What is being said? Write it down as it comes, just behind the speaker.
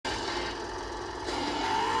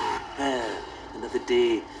Another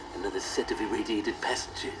day, another set of irradiated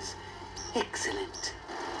passengers. Excellent.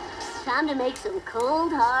 Time to make some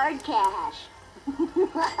cold, hard cash.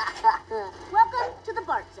 Welcome to the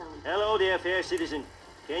BART zone. Hello there, fair citizen.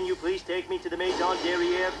 Can you please take me to the Maison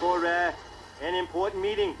Derriere for, an important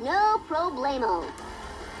meeting? No problemo.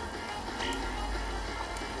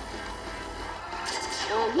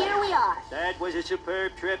 And here we are. That was a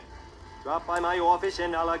superb trip. Drop by my office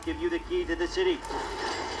and I'll give you the key to the city.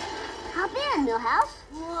 Hop in, Millhouse.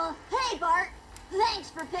 Hey, Bart. Thanks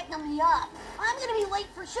for picking me up. I'm gonna be late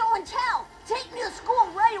for show and tell. Take me to school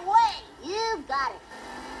right away. You've got it.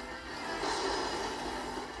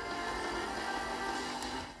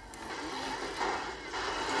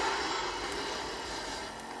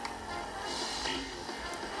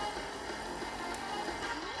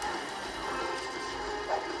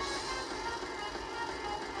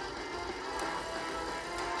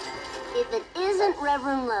 If it isn't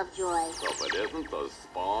Reverend Lovejoy. If it isn't the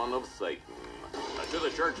spawn of Satan. Now, to the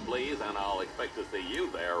church, please, and I'll expect to see you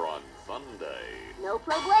there on Sunday. No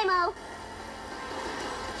problemo.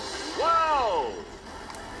 Whoa!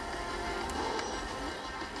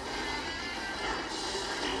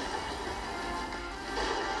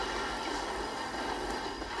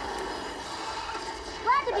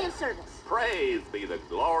 Glad to be of service. Praise be the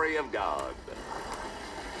glory of God.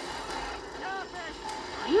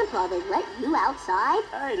 Grandpa, they let you outside?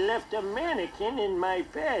 I left a mannequin in my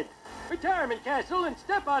bed. Retirement castle and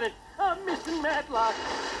step on it. I'm missing Matlock.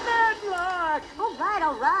 Matlock! All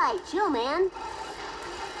right. Chill, man.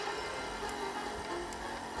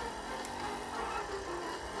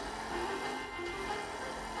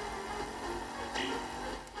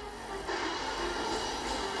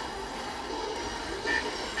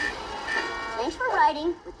 Thanks for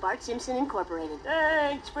riding with Bart Simpson Incorporated.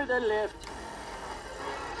 Thanks for the lift.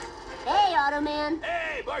 Hey, Automan.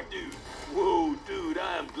 Hey, Bart dude. Whoa, dude,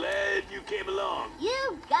 I'm glad you came along.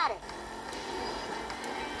 You got it.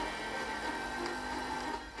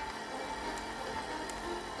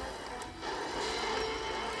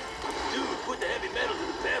 Dude, put the heavy metal to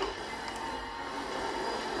the pedal.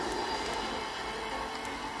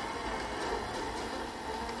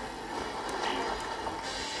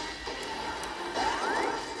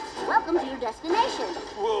 Welcome to your destination.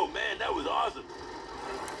 Whoa, man, that was awesome.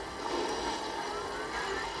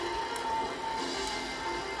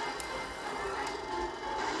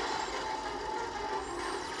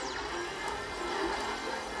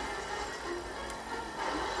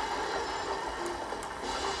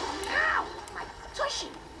 Ow! My tushy.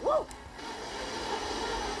 Whoa!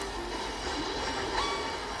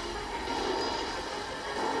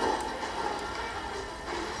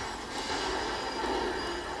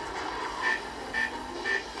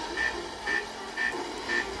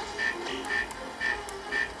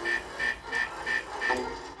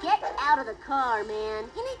 Get out of the car, man.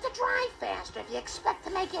 You need to drive faster if you expect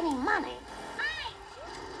to make any money.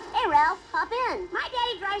 Hey, Ralph, hop in. My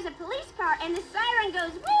daddy drives a police car and the siren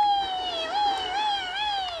goes wee, wee, wee,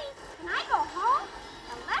 wee. When I go home,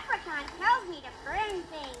 the leprechaun tells me to burn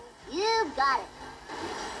things. You've got it.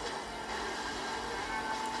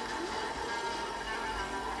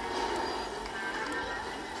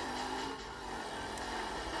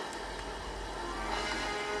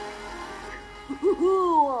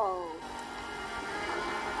 Whoa.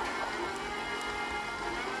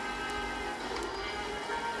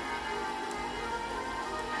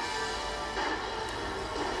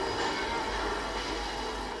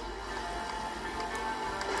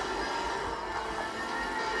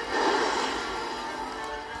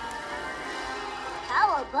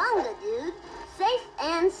 Cowabunga, dude. Safe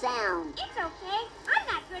and sound. It's okay. I'm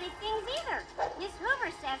not good at things either. Miss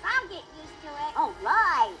Hoover says I'll get used to it. All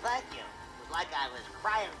right. Thank you. It was like I was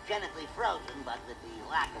cryogenically frozen, but with the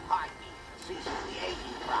lack of heartbeat, ceasing the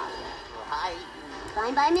aging process. Right?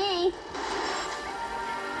 Fine by me.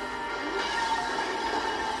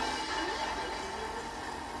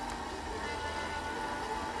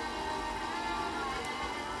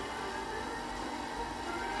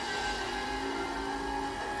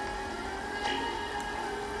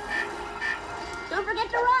 Don't forget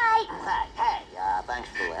to write. Hey, thanks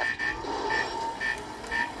for the lift.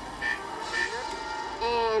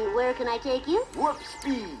 And where can I take you? Warp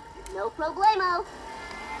speed. No problemo.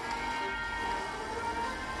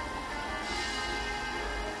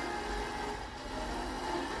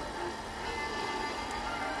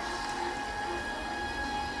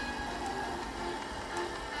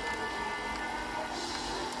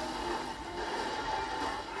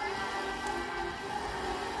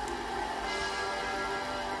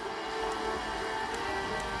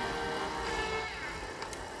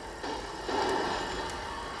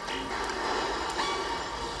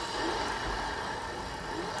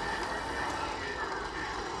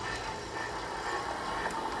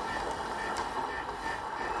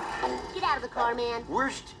 Get out of the car, man.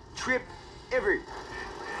 Worst trip ever.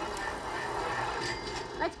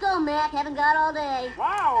 Let's go, Mac. Haven't got all day.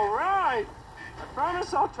 Wow, all right. I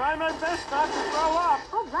promise I'll try my best not to throw up.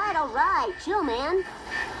 All right. Chill, man.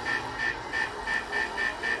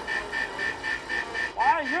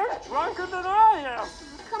 Why, you're drunker than I am.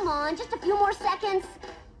 Come on, just a few more seconds.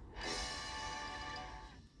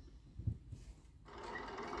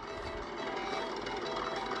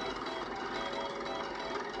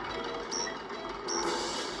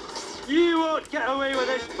 You won't get away with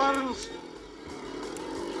this, Burns.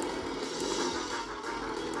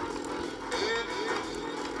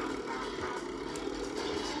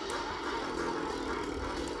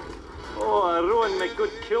 Oh, I ruined my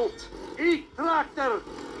good kilt. Eat, tractor!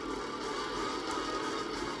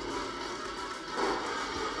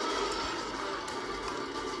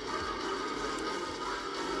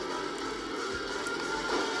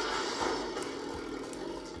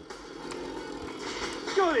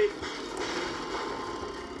 Got it!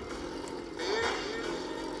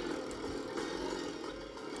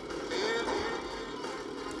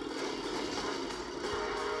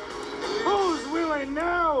 Who's willing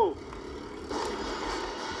now?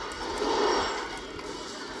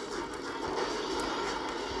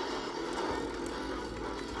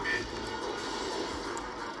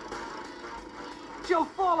 She'll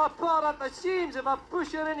fall apart at the seams if I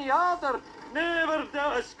push her any harder. Never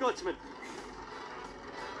doubt a Scotsman.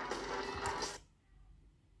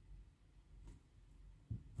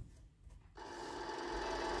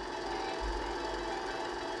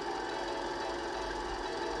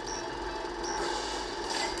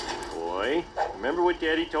 Boy, remember what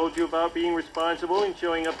Daddy told you about being responsible and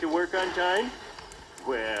showing up to work on time?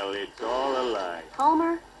 Well, it's all a lie.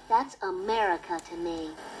 Homer, that's America to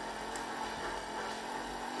me.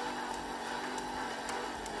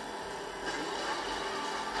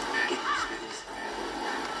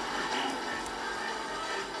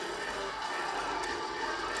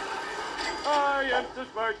 I am so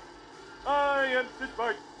smart. I am so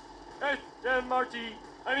smart. S-M-R-T.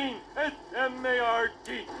 I mean,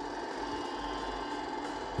 S-M-A-R-T.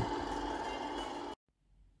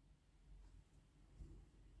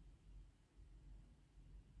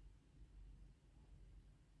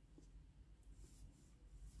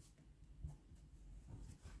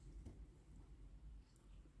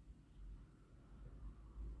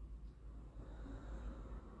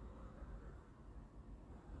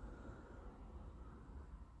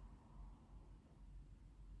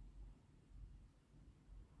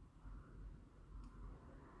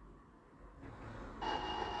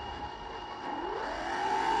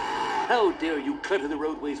 How dare you clutter the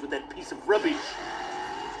roadways with that piece of rubbish?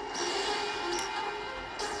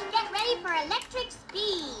 Get ready for electric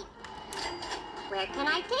speed. Where can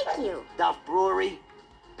I take you? Duff Brewery.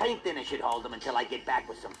 Paint thinner should hold them until I get back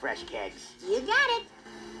with some fresh kegs. You got it.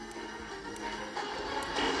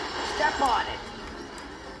 Step on it.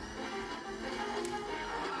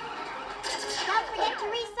 Don't forget to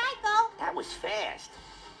recycle. That was fast.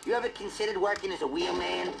 You ever considered working as a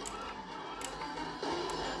wheelman?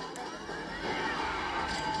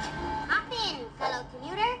 Hop in, fellow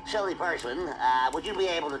commuter. Silly person, would you be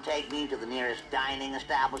able to take me to the nearest dining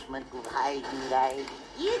establishment with high day?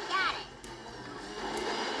 You got it.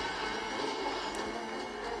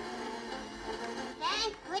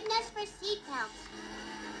 Thank goodness for seatbelts.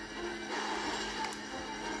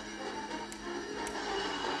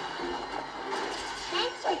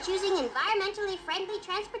 Thanks for choosing environmentally friendly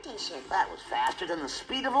transportation. That was faster than the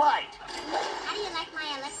speed of light. How do you like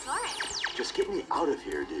my electronics? Just get me out of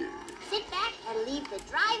here, dude. Sit back and leave the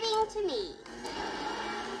driving to me.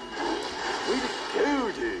 Way to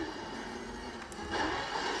go, dude.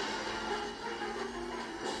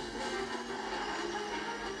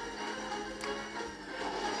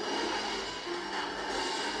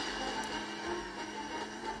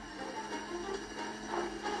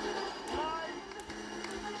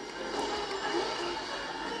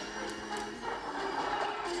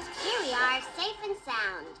 Here we are, safe and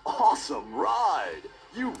sound. Awesome ride.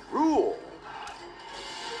 You rule.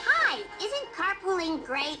 Hi, isn't carpooling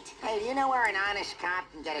great? Hey, do you know where an honest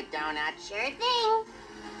cop can get a donut? Sure thing.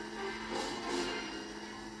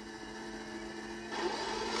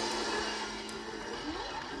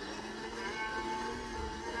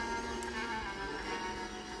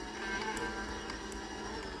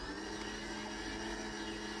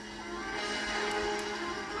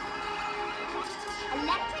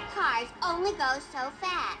 Electric cars only go so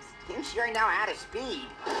fast. You sure know how to speed.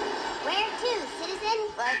 Where to, citizen?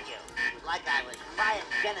 Thank you. It was like I was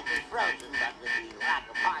cryogenically frozen, but with the lack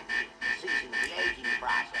of heartbeat ceasing the aging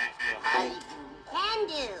process. Will I? Can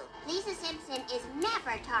do. Simpson is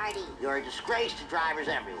never tardy. You're a disgrace to drivers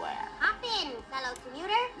everywhere. Hop in, fellow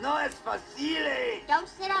commuter. No es facile. Don't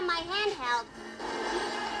sit on my handheld.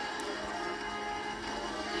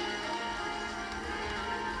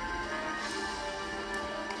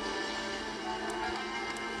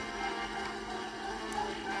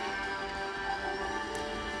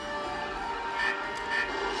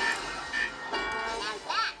 Now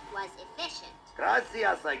that was efficient.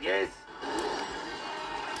 Gracias, I guess.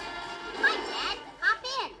 Hi, Dad. Hop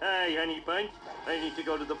in. Hey, honey bunch. I need to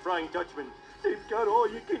go to the Flying Dutchman. They've got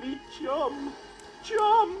all-you-can-eat chum.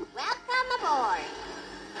 Chum! Welcome aboard.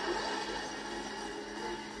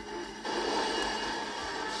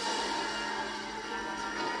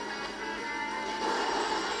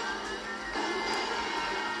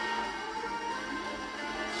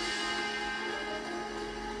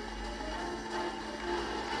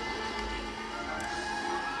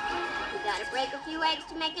 We gotta break a few eggs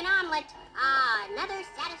to make an omelet. Ah, another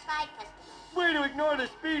satisfied customer. Way to ignore the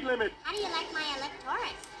speed limit. How do you like my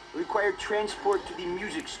Electoris? Required transport to the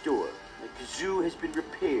music store. The kazoo has been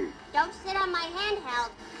repaired. Don't sit on my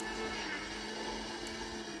handheld.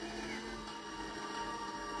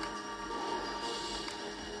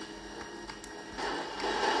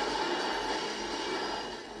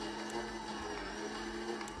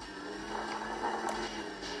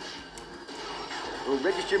 Will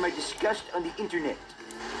register my disgust on the internet.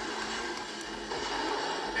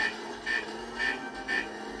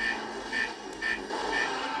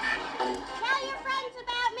 Tell your friends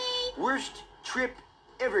about me. Worst trip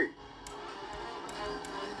ever.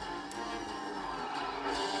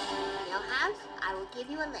 Millhouse, I will give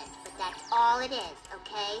you a lift, but that's all it is,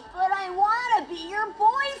 okay? But I want to be your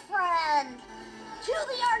boyfriend. To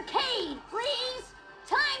the arcade, please.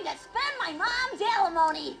 Time to spend my mom's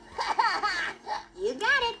alimony. You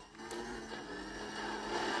got it.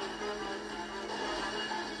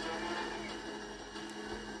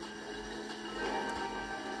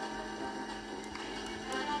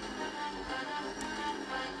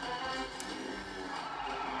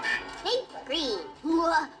 Pink green.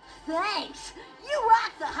 Thanks. You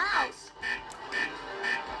rock the house.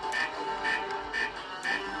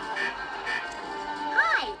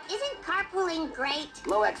 Hi, isn't carpooling great?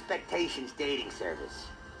 Low expectations dating service.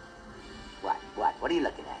 What are you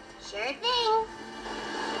looking at? Sure thing.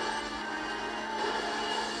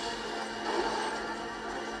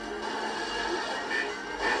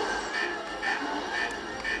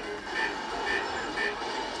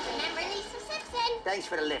 Remember Lisa Simpson? Thanks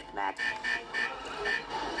for the lift, Mac.